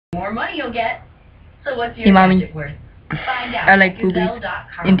More money you'll get. So what's your Hey, mommy. worth? Find out I like at boobies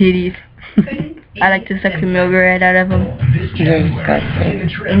Gazelle.com. and titties. I like to suck the milk right out of them. You're disgusting.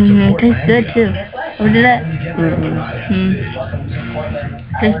 Tastes good too. What is that?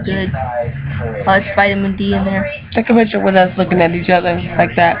 Tastes good. Oh, it's vitamin D in there. Take a picture with us looking at each other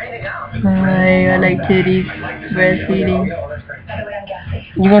like that. I like titties. Breastfeeding.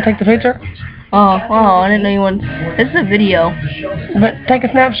 You gonna take the picture? Oh, I didn't know you wanted. This is a video. But take a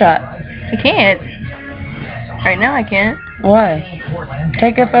snapshot. I can't. Right now I can't. Why?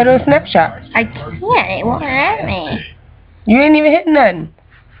 Take a photo snapshot. I can't. It won't let me. You ain't even hitting nothing.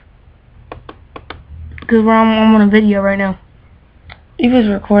 Because I'm on a video right now. You was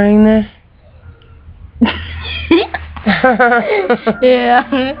recording this? Yeah.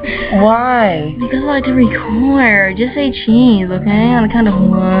 Why? Because I like to record. Just say cheese, okay? On the count of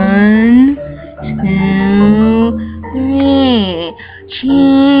 1, 2, 3.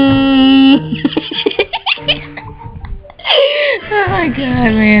 Cheese. Oh my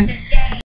god, man.